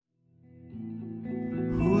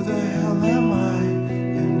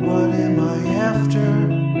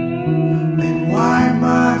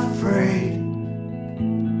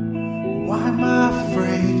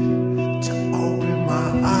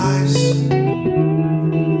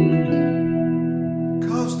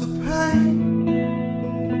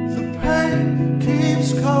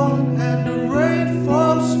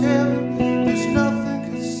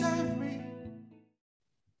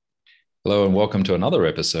welcome to another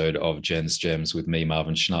episode of Jen's Gems with me,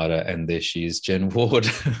 Marvin Schneider, and there she is, Jen Ward.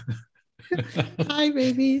 Hi,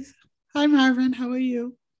 babies. Hi, Marvin. How are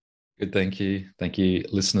you? Good, thank you. Thank you,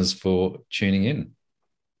 listeners, for tuning in.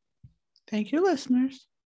 Thank you, listeners.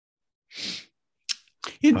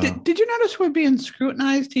 You, Uh, did you notice we're being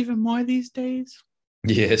scrutinized even more these days?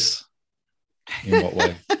 yes. In what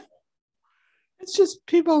way? It's just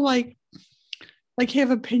people like have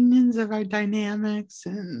opinions of our dynamics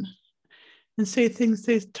and say things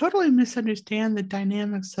they totally misunderstand the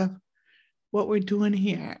dynamics of what we're doing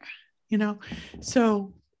here. You know,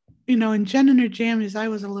 so in Jen and her jammies, I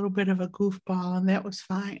was a little bit of a goofball, and that was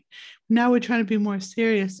fine. Now we're trying to be more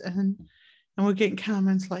serious, and we're getting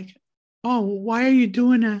comments like, "Oh, why are you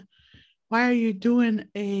doing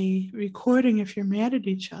a recording if you're mad at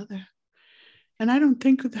each other?" And I don't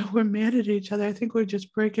think that we're mad at each other. I think we're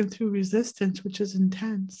just breaking through resistance, which is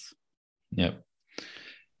intense. Yep.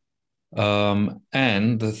 For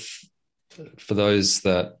those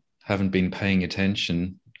that haven't been paying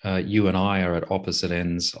attention, you and I are at opposite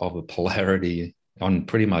ends of a polarity on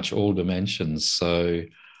pretty much all dimensions. So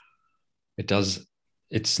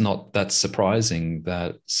it's not that surprising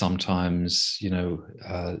that sometimes,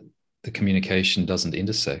 the communication doesn't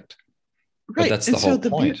intersect. But Right. that's And the so whole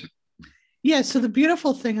point. so the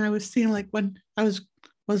beautiful thing I was seeing, like when I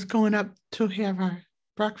was going up to have our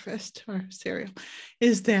breakfast or cereal,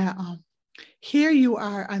 is that here you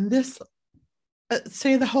are on this,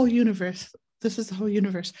 say the whole universe. This is the whole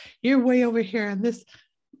universe. You're way over here on this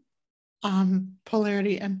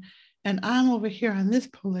polarity, and I'm over here on this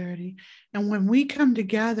polarity. And when we come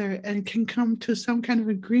together and can come to some kind of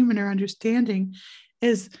agreement or understanding,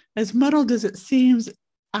 is as muddled as it seems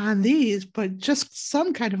on these, but just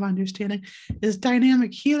some kind of understanding, is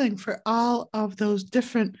dynamic healing for all of those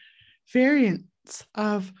different variants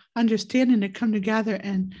of understanding to come together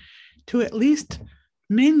and to at least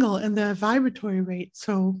mingle in the vibratory rate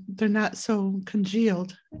so they're not so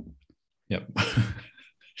congealed. Yep.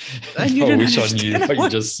 And you I didn't wish I knew understand what you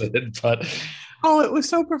what. just said, but Oh, it was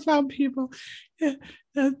so profound, people. Yeah,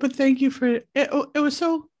 but thank you for it. It was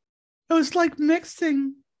so. It was like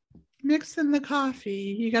mixing the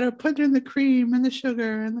coffee. You got to put in the cream and the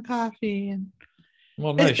sugar and the coffee, and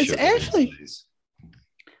well, no it's sugar these actually, days.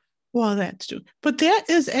 well, that's true. But that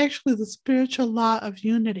is actually the spiritual law of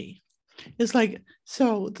unity. It's like,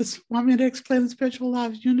 so. This want me to explain the spiritual law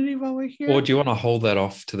of unity while we're Or here? do you want to hold that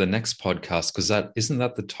off to the next podcast? Because that isn't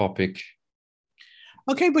that the topic.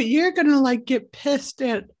 Okay, but you're gonna like get pissed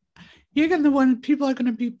at. You're gonna the one people are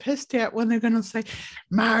gonna be pissed at when they're gonna say,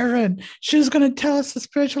 Marvin, she was gonna tell us the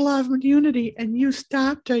spiritual law of unity, and you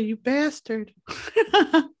stopped her, you bastard.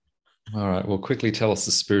 All right. Well, quickly tell us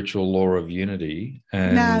the spiritual law of unity. Nah,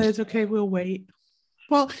 And that's okay. We'll wait.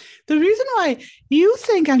 Well, the reason why you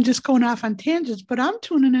think I'm just going off on tangents, but I'm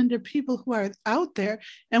tuning into people who are out there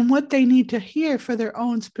and what they need to hear for their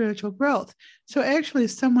own spiritual growth. So actually,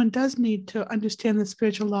 someone does need to understand the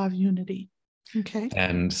spiritual law of unity. Okay.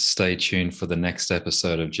 and stay tuned for the next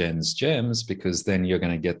episode of Jen's Gems, because then you're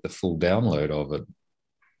going to get the full download of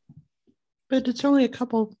But it's only a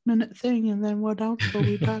couple minute thing, and then what else will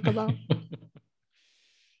we talk about? it.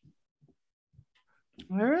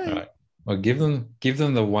 All All right. right. Well, give them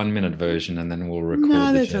the 1 minute version, and then we'll record No,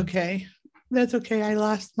 the that's gems. okay. That's okay. I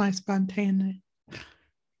lost my spontaneity.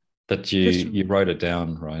 But you Just you wrote it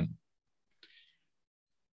down, right?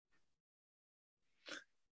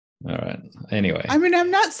 All right. I Anyway, mean,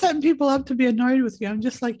 I'm not setting people up to be annoyed with you. I'm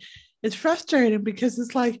just like, it's frustrating because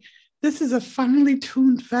it's like, this is a finely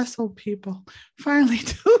tuned vessel, people. Finely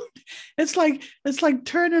tuned. It's like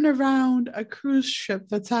turning around a cruise ship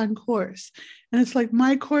that's on course. And it's like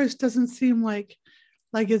my course doesn't seem like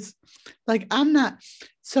it's like I'm not.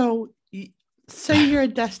 So say you're a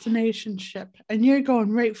destination ship and you're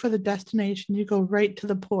going right for the destination, you go right to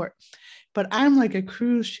the port, but I'm like a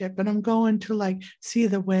cruise ship and I'm going to like see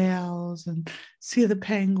the whales and see the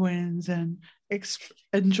penguins and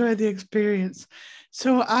enjoy the experience.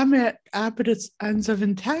 So I'm at opposite ends of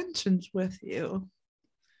intentions with you.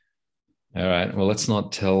 all right. Well, let's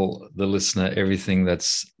not tell the listener everything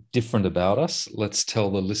that's different about us. Let's tell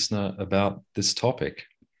the listener about this topic.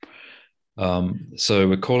 So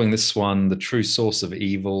we're calling this one the true source of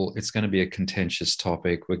evil. It's going to be a contentious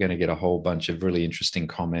topic. We're going to get a whole bunch of really interesting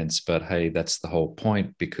comments, but hey, that's the whole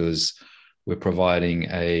point, because we're providing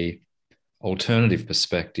a alternative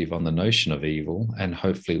perspective on the notion of evil, and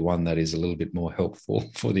hopefully one that is a little bit more helpful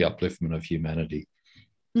for the upliftment of humanity.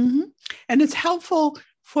 Mm-hmm. And it's helpful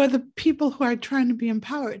for the people who are trying to be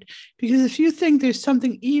empowered, because if you think there's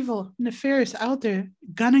something evil, nefarious out there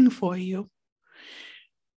gunning for you,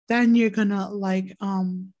 then you're gonna like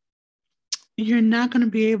you're not going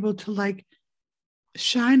to be able to like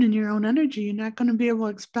shine in your own energy. You're not going to be able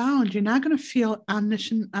to expound. You're not going to feel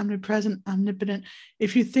omniscient, omnipresent, omnipotent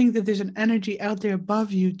if you think that there's an energy out there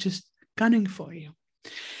above you just gunning for you.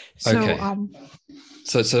 So, Okay.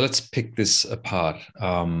 So let's pick this apart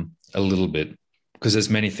a little bit, because there's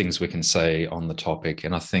many things we can say on the topic.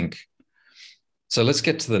 And I think, so let's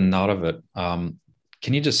get to the nut of it.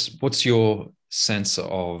 Can you just, what's your sense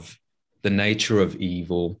of the nature of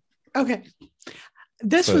evil? Okay.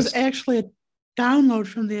 This first? Was actually a download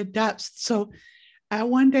from the Adepts. So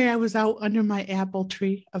one day I was out under my apple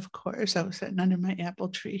tree. Of course, I was sitting under my apple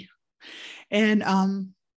tree. And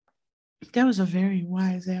that was a very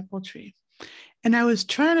wise apple tree. And I was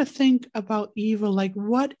trying to think about evil, like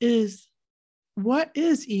what is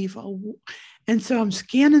evil? And so I'm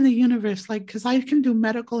scanning the universe, like, because I can do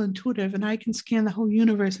medical intuitive and I can scan the whole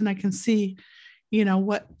universe and I can see,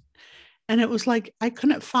 what. And it was like, I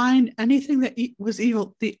couldn't find anything that was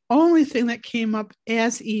evil. The only thing that came up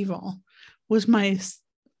as evil was my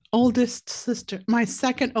oldest sister, my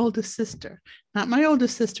second oldest sister, not my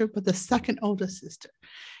oldest sister, but the second oldest sister.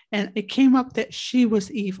 And it came up that she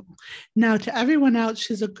was evil. Now, to everyone else,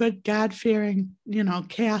 she's a good, God-fearing,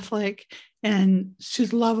 Catholic, and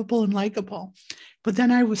she's lovable and likable. But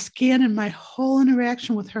then I was scanning my whole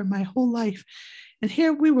interaction with her, my whole life. And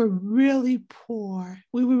here we were really poor.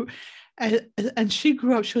 And she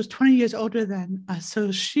grew up, she was 20 years older than us.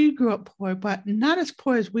 So she grew up poor, but not as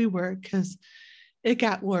poor as we were, because it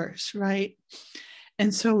got worse, right?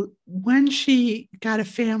 And so when she got a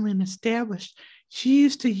family and established, she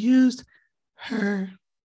used to use her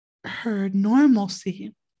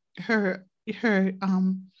normalcy, her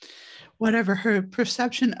whatever, her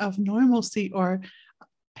perception of normalcy or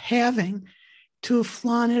having, to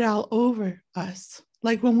flaunt it all over us.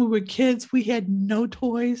 Like when we were kids, we had no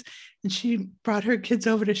toys, and she brought her kids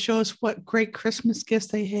over to show us what great Christmas gifts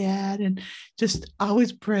they had, and just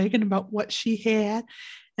always bragging about what she had.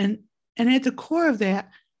 And at the core of that,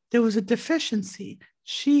 there was a deficiency.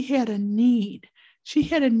 She had a need. She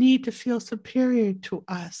had a need to feel superior to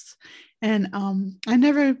us. And I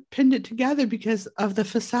never pinned it together because of the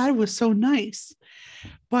facade was so nice.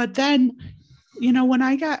 But then,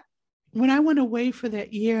 when I went away for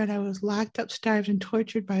that year and I was locked up, starved, and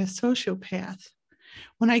tortured by a sociopath,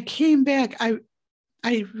 when I came back, I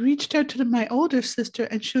reached out to my older sister,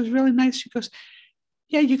 and she was really nice. She goes,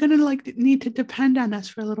 yeah, you're going to need to depend on us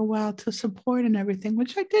for a little while to support and everything,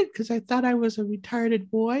 which I did because I thought I was a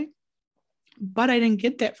retarded boy, but I didn't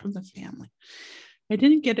get that from the family. I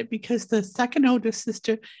didn't get it because the second oldest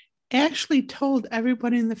sister actually told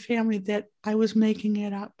everybody in the family that I was making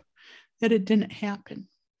it up, that it didn't happen.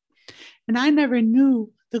 And I never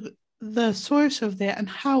knew the source of that and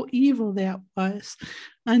how evil that was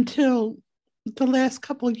until the last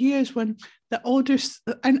couple of years, when the older,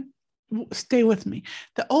 and stay with me,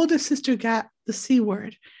 the older sister got the C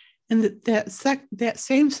word. And that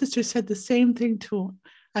same sister said the same thing to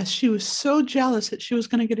us. She was so jealous that she was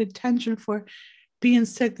going to get attention for being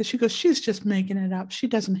sick that she goes, she's just making it up. She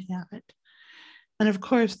doesn't have it. And of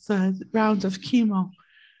course, the rounds of chemo,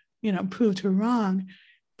 proved her wrong.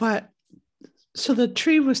 But so the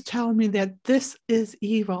tree was telling me that this is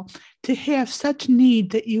evil, to have such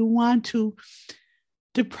need that you want to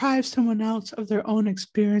deprive someone else of their own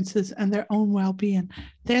experiences and their own well-being.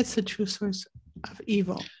 That's the true source of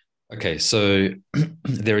evil. Okay, so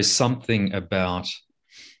there is something about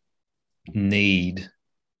need,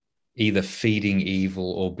 either feeding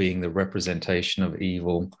evil or being the representation of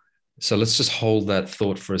evil. So let's just hold that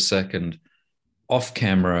thought for a second. Off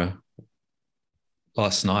camera,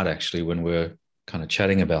 last night, actually, when we're kind of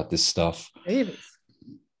chatting about this stuff,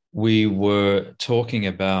 we were talking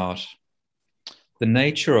about the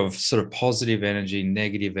nature of sort of positive energy,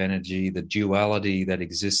 negative energy, the duality that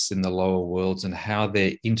exists in the lower worlds and how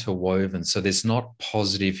they're interwoven. So there's not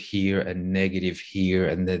positive here and negative here,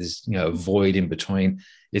 and there's a void in between.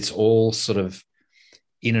 It's all sort of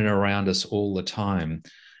in and around us all the time.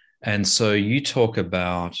 And so you talk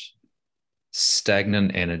about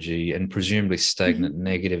stagnant energy and presumably stagnant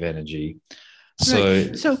negative energy. So,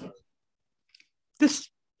 right. So this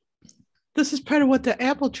is part of what the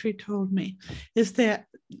apple tree told me, is that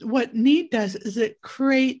what need does is it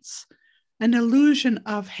creates an illusion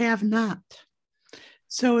of have not.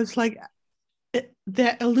 So it's like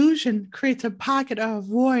that illusion creates a pocket of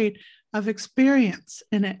void of experience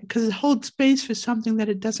in it, because it holds space for something that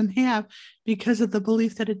it doesn't have because of the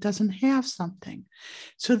belief that it doesn't have something.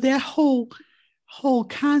 So that whole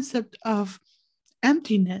concept of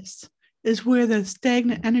emptiness is where the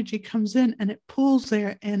stagnant energy comes in, and it pulls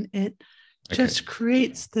there, and it just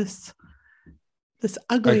creates this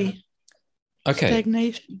ugly Okay.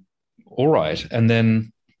 stagnation. All right. And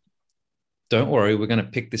then don't worry, we're going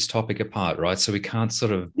to pick this topic apart, right? So we can't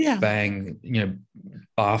sort of Yeah. bang,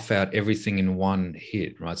 barf out everything in one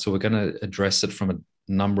hit, right? So we're going to address it from a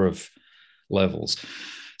number of levels.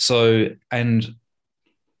 So, and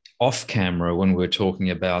off camera, when we're talking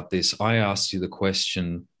about this, I asked you the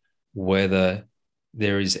question whether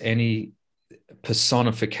there is any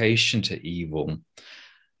personification to evil,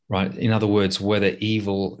 right? In other words, whether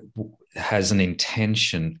evil has an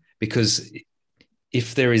intention, because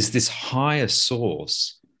if there is this higher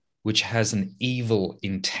source which has an evil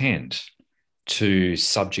intent to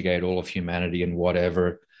subjugate all of humanity and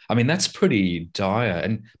whatever, I mean, that's pretty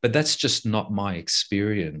dire. But that's just not my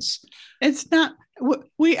experience. It's not,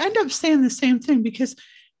 we end up saying the same thing because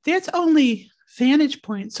that's only vantage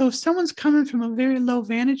point. So if someone's coming from a very low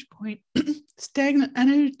vantage point, stagnant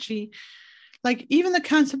energy, like even the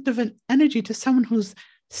concept of an energy to someone who's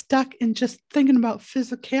stuck in just thinking about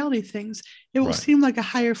physicality things, it will Right. seem like a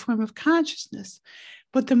higher form of consciousness.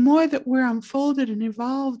 But the more that we're unfolded and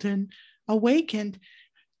evolved and awakened,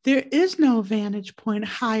 there is no vantage point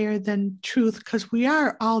higher than truth because we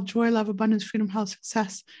are all joy, love, abundance, freedom, health,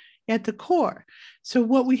 success at the core. So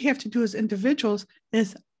what we have to do as individuals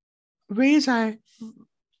is raise our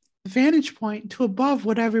vantage point to above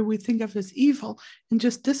whatever we think of as evil and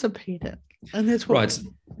just dissipate it. And that's what Right.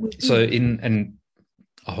 So and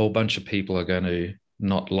a whole bunch of people are going to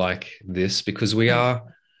not like this because we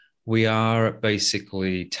are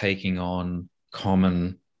basically taking on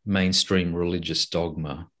common mainstream religious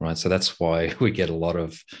dogma, right? So that's why we get a lot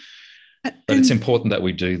of, but it's important that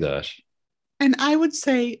we do that. And I would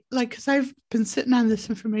say, like, because I've been sitting on this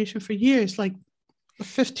information for years, like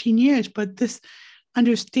 15 years, but this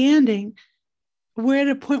understanding, we're at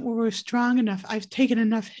a point where we're strong enough. I've taken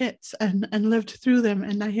enough hits and lived through them,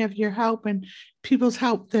 and I have your help and people's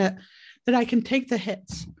help that I can take the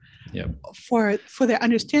hits for their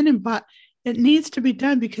understanding. But it needs to be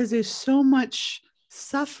done because there's so much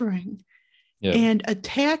suffering and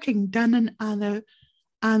attacking done on the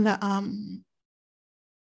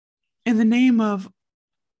in the name of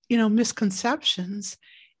misconceptions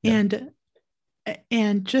and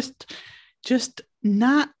just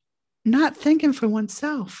not thinking for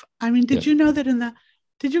oneself. I mean, did you know that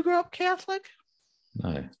did you grow up Catholic?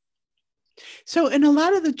 No. So in a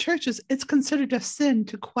lot of the churches, it's considered a sin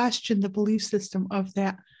to question the belief system of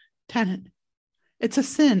that tenant. It's a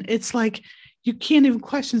sin. It's like you can't even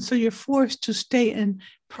question. So you're forced to stay in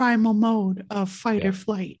primal mode of fight or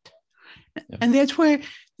flight. And that's where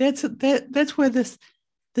this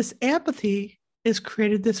apathy is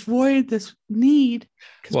created, this void, this need,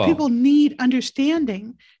 because people need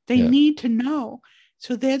understanding. They need to know.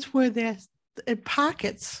 So that's where it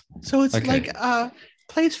pockets. So it's like a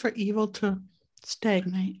place for evil to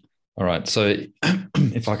stagnate. All right. So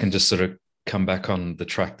if I can just sort of come back on the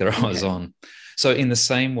track that I was on. So in the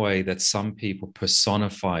same way that some people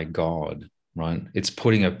personify God, right? It's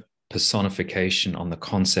putting a personification on the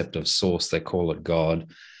concept of source. They call it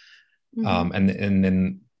God. Mm-hmm. And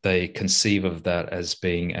then they conceive of that as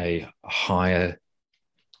being a higher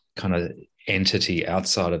kind of entity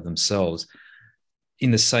outside of themselves. In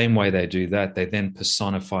the same way they do that, they then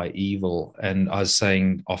personify evil. And I was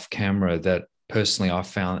saying off camera that personally I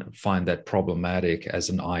find that problematic as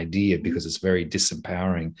an idea because it's very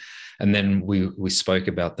disempowering. And then we spoke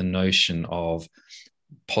about the notion of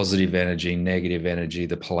positive energy, negative energy,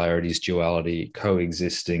 the polarities, duality,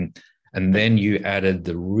 coexisting. And then you added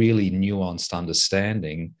the really nuanced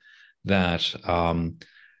understanding that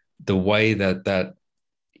the way that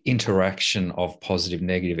interaction of positive,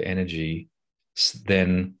 negative energy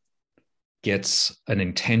then gets an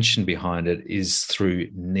intention behind it is through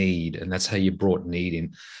need. And that's how you brought need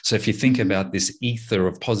in. So if you think about this ether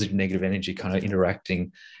of positive, negative energy kind of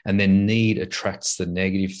interacting, and then need attracts the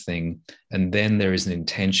negative thing, and then there is an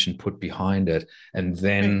intention put behind it, and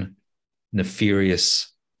then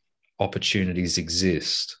nefarious opportunities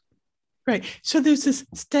exist. Right. So there's this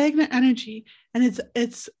stagnant energy, and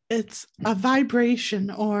it's a vibration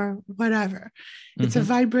or whatever. It's a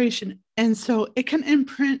vibration. And so it can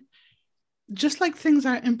imprint just like things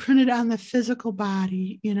are imprinted on the physical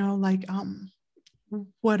body, like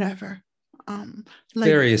whatever. Like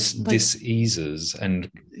various diseases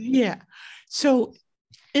and so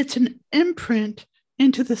it's an imprint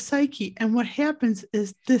into the psyche. And what happens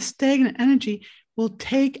is this stagnant energy will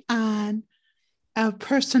take on a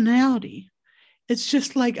personality. It's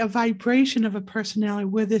just like a vibration of a personality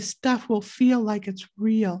where this stuff will feel like it's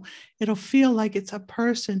real. It'll feel like it's a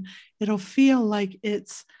person. It'll feel like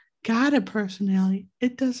it's got a personality.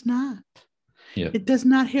 It does not. It does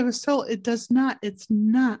not have a soul. It does not. It's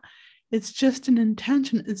not. It's just an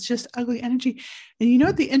intention. It's just ugly energy. And you know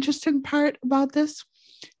what the interesting part about this?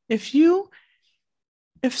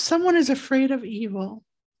 If someone is afraid of evil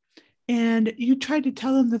and you try to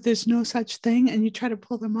tell them that there's no such thing and you try to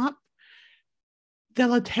pull them up,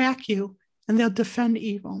 they'll attack you and they'll defend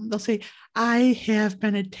evil. They'll say, I have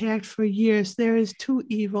been attacked for years. There is too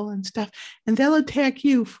evil and stuff. And they'll attack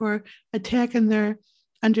you for attacking their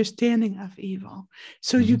understanding of evil.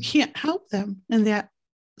 So you can't help them in that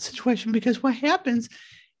situation, because what happens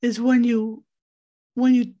is when you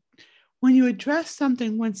address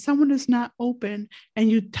something, when someone is not open and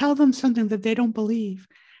you tell them something that they don't believe,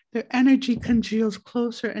 their energy congeals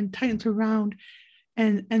closer and tightens around,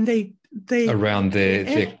 and they around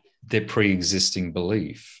their pre-existing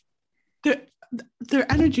belief.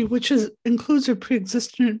 Their energy, which includes their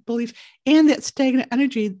pre-existing belief and that stagnant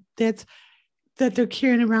energy that they're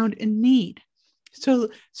carrying around in need. So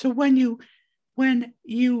when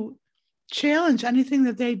you challenge anything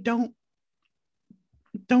that they don't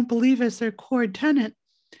believe as their core tenet,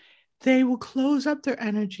 they will close up their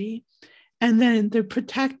energy, and then they're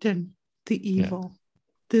protecting the evil,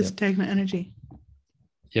 this stagnant energy.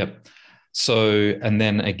 Yep. So, and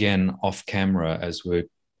then again, off camera, as we're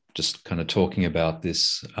just kind of talking about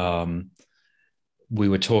this, we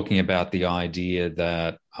were talking about the idea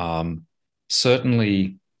that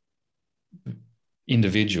certainly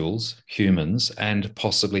individuals, humans, and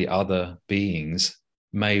possibly other beings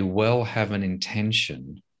may well have an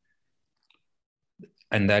intention,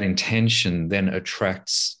 and that intention then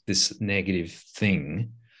attracts this negative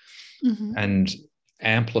thing and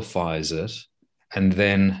amplifies it, and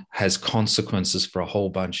then has consequences for a whole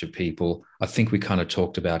bunch of people. I think we kind of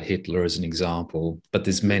talked about Hitler as an example, but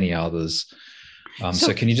there's many others.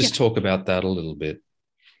 So can you just talk about that a little bit?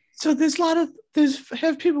 So there's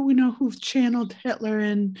people we know who've channeled Hitler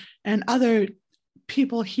and other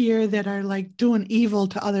people here that are like doing evil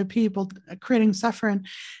to other people, creating suffering,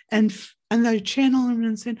 and they're channeling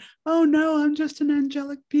and saying, oh no, I'm just an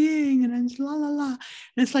angelic being, and la la la. And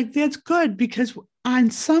it's like, that's good, because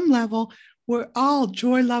on some level, we're all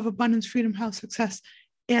joy, love, abundance, freedom, health, success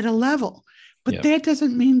at a level. But that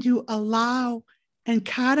doesn't mean you allow and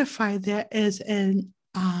codify that as a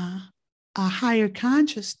higher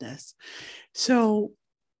consciousness. So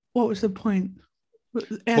what was the point?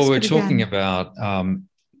 Well, we're talking about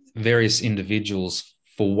various individuals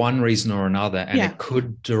for one reason or another, and it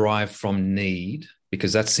could derive from need,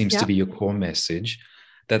 because that seems to be your core message,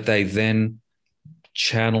 that they then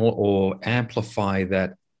channel or amplify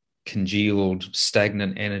that congealed,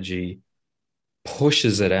 stagnant energy,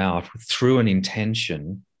 pushes it out through an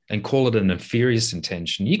intention, and call it a nefarious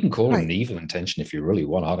intention. You can call it an evil intention if you really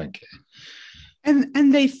want. I don't care.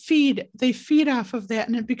 And they feed off of that,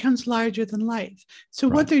 and it becomes larger than life. So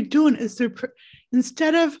what they're doing is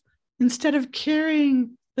instead of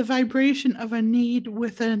carrying the vibration of a need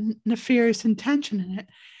with a nefarious intention in it,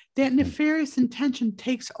 that nefarious intention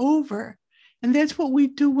takes over. And that's what we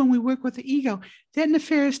do when we work with the ego. That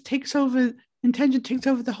nefarious intention takes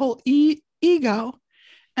over the whole ego,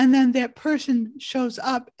 and then that person shows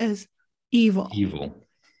up as evil.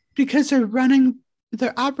 Because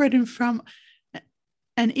they're operating from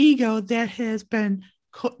an ego that has been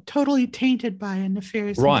totally tainted by a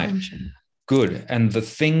nefarious intention. Good. And the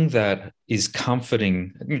thing that is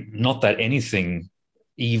comforting, not that anything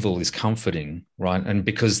evil is comforting, right? And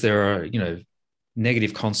because there are,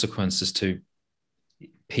 negative consequences to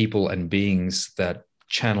people and beings that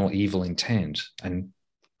channel evil intent and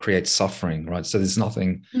create suffering, right? So there's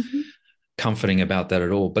nothing comforting about that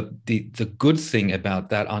at all. But the good thing about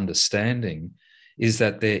that understanding is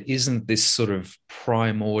that there isn't this sort of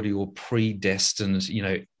primordial, predestined,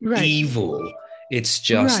 evil. It's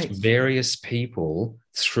just various people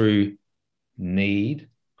through need,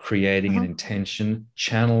 creating an intention,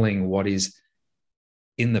 channeling what is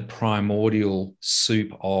in the primordial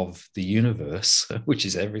soup of the universe, which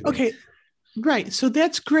is everything. Okay, right. So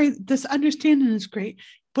that's great. This understanding is great.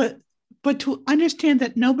 But to understand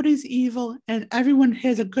that nobody's evil and everyone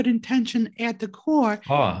has a good intention at the core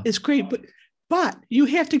is great. But you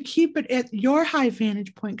have to keep it at your high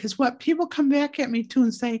vantage point, because what people come back at me to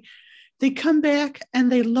and say, they come back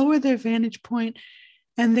and they lower their vantage point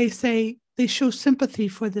and they say, they show sympathy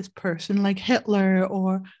for this person like Hitler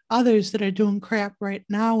or others that are doing crap right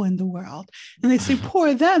now in the world. And they say,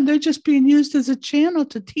 poor them, they're just being used as a channel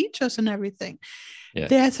to teach us and everything. Yeah.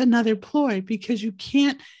 That's another ploy, because you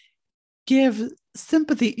can't give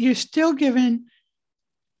sympathy. You're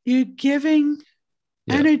giving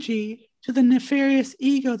energy to the nefarious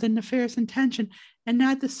ego, the nefarious intention, and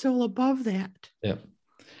not the soul above that. Yeah.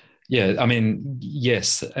 Yeah. I mean,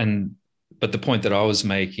 yes. And but the point that I was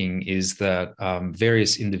making is that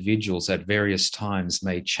various individuals at various times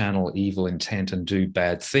may channel evil intent and do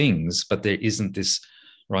bad things, but there isn't this,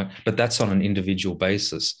 right? But that's on an individual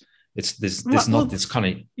basis. There's not this kind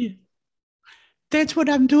of. Yeah. That's what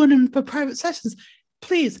I'm doing in the private sessions.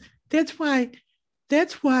 Please, that's why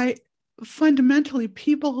fundamentally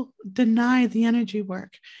people deny the energy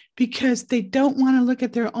work, because they don't want to look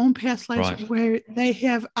at their own past lives, right, where they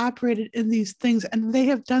have operated in these things and they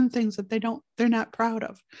have done things that they're not proud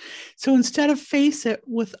of. So instead of face it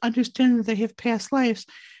with understanding that they have past lives,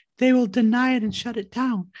 they will deny it and shut it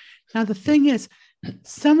down. Now, the thing is,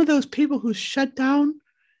 some of those people who shut down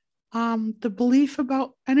the belief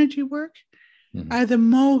about energy work are the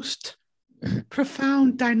most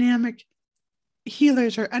profound, dynamic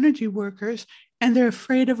healers or energy workers, and they're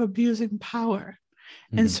afraid of abusing power.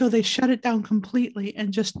 And so they shut it down completely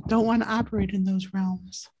and just don't want to operate in those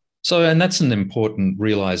realms. So, and that's an important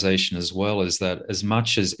realization as well, is that as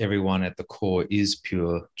much as everyone at the core is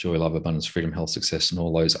pure joy, love, abundance, freedom, health, success, and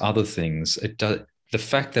all those other things, the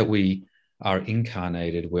fact that we are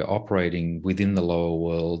incarnated, we're operating within the lower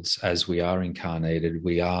worlds as we are incarnated,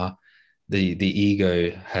 we are, the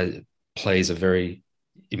ego plays a very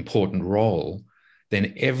important role,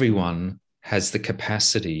 then everyone has the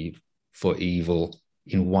capacity for evil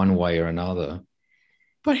in one way or another.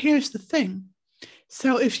 But here's the thing.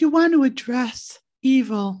 So if you want to address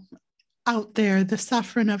evil out there, the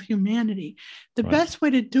suffering of humanity, the best way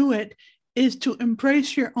to do it is to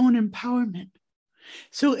embrace your own empowerment.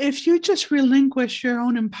 So if you just relinquish your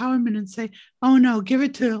own empowerment and say, oh no, give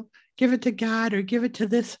it to God, or give it to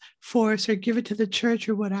this force, or give it to the church,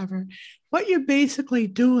 or whatever, what you're basically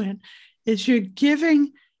doing is you're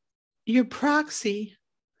giving your proxy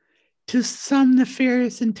to some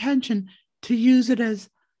nefarious intention to use it as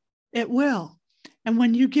it will. And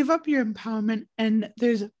when you give up your empowerment, and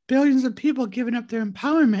there's billions of people giving up their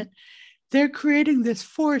empowerment, they're creating this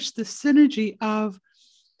force, this synergy of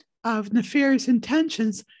nefarious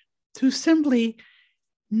intentions to simply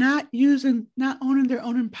not owning their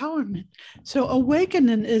own empowerment. So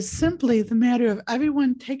awakening is simply the matter of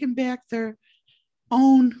everyone taking back their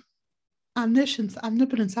own omniscience,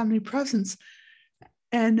 omnipotence, omnipresence,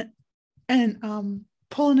 and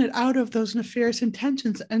pulling it out of those nefarious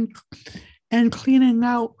intentions and cleaning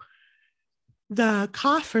out the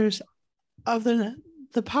coffers of the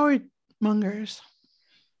power mongers.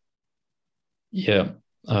 Yeah.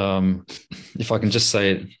 If I can just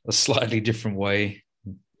say it a slightly different way,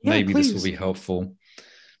 maybe this will be helpful.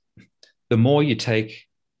 The more you take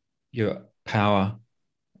your power,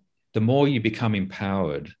 the more you become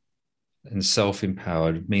empowered and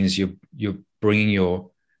self-empowered, means you're bringing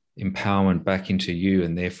your empowerment back into you,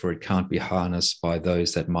 and therefore it can't be harnessed by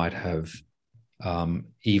those that might have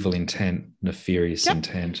evil intent, nefarious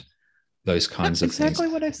intent, those kinds of things. Exactly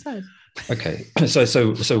what I said. Okay,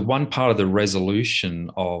 so one part of the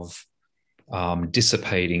resolution of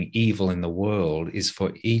dissipating evil in the world is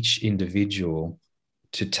for each individual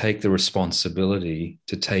to take the responsibility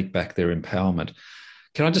to take back their empowerment.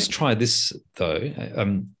 Can I just try this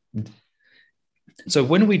though? So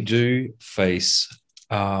when we do face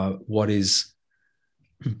what is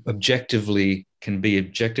can be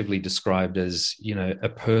objectively described as, a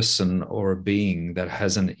person or a being that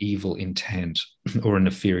has an evil intent or a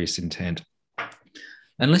nefarious intent.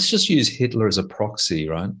 And let's just use Hitler as a proxy,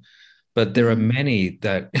 right? But there are many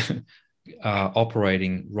that are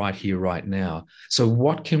operating right here, right now. So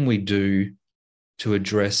what can we do to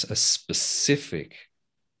address a specific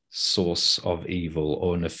source of evil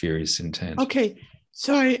or nefarious intent? Okay,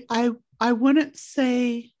 so I wouldn't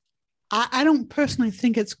say, I don't personally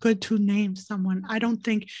think it's good to name someone. I don't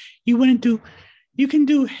think you can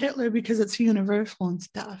do Hitler because it's universal and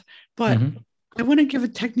stuff, but I wouldn't give a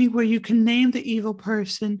technique where you can name the evil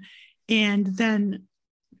person and then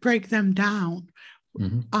break them down.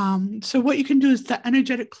 So what you can do is the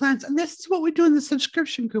energetic cleanse. And this is what we do in the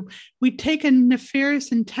subscription group. We take a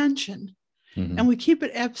nefarious intention and we keep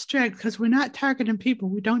it abstract because we're not targeting people.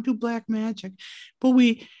 We don't do black magic, but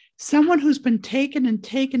someone who's been taken and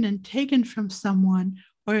taken and taken from someone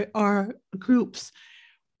or groups,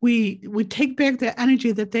 we take back the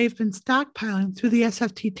energy that they've been stockpiling through the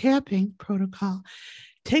SFT tapping protocol,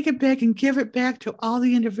 take it back and give it back to all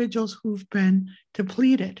the individuals who've been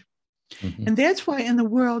depleted. And that's why in the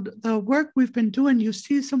world, the work we've been doing, you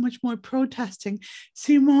see so much more protesting,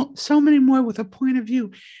 so many more with a point of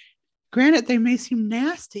view. Granted, they may seem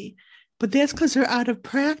nasty, but that's because they're out of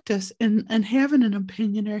practice and having an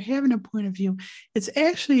opinion or having a point of view. It's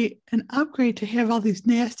actually an upgrade to have all these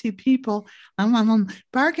nasty people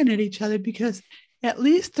barking at each other, because at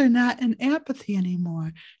least they're not in apathy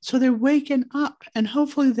anymore. So they're waking up, and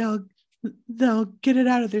hopefully they'll get it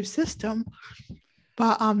out of their system.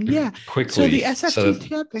 But yeah, quickly, so the SFT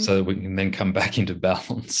tapping, so that we can then come back into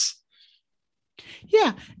balance.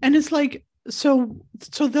 Yeah, and it's like so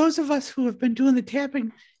those of us who have been doing the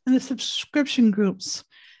tapping in the subscription groups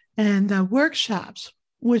and the workshops,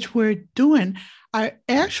 which we're doing, are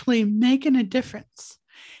actually making a difference.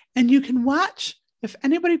 And you can watch, if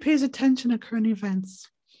anybody pays attention to current events,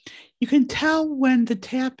 you can tell when the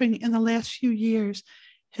tapping in the last few years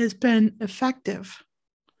has been effective.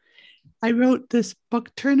 I wrote this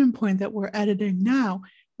book, Turning Point, that we're editing now,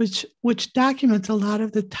 which documents a lot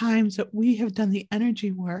of the times that we have done the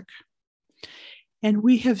energy work. And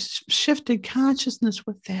we have shifted consciousness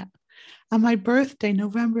with that. On my birthday,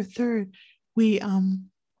 November 3rd, we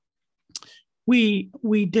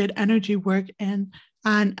did energy work and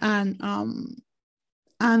on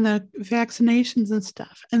the vaccinations and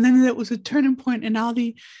stuff. And then there was a turning point in all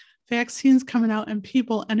the vaccines coming out and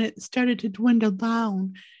people, and it started to dwindle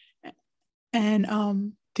down.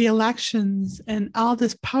 And the elections and all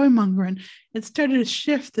this power mongering, it started to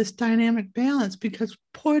shift this dynamic balance, because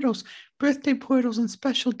portals, birthday portals and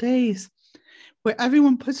special days where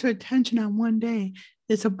everyone puts their attention on one day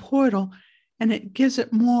is a portal, and it gives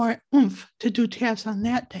it more oomph to do taps on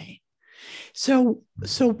that day. So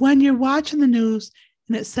when you're watching the news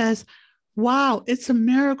and it says, wow, it's a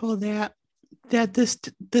miracle that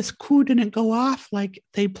this coup didn't go off like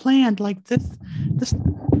they planned, like this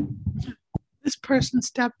person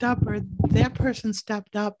stepped up or that person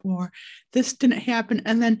stepped up or this didn't happen.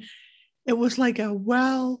 And then it was like a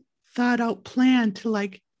well thought out plan to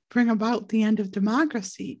like bring about the end of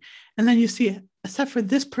democracy. And then you see, except for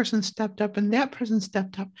this person stepped up and that person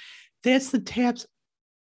stepped up. That's the taps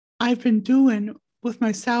I've been doing with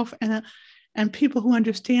myself and people who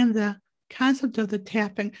understand the concept of the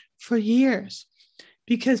tapping for years.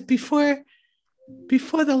 Because before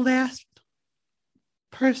the last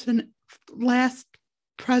president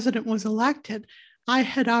was elected, I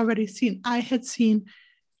had seen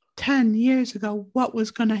 10 years ago what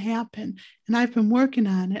was going to happen. And I've been working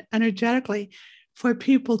on it energetically for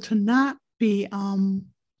people to not be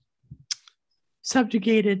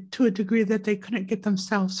subjugated to a degree that they couldn't get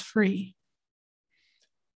themselves free.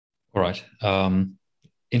 All right.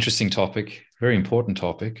 Interesting topic, very important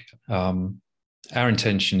topic. Our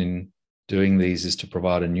intention in doing these is to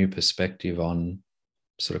provide a new perspective on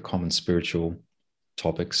sort of common spiritual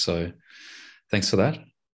topics. So thanks for that.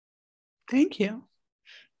 Thank you.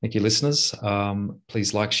 Thank you, listeners.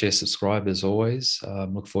 Please like, share, subscribe as always.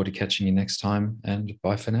 Look forward to catching you next time, and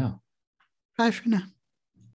bye for now. Bye for now.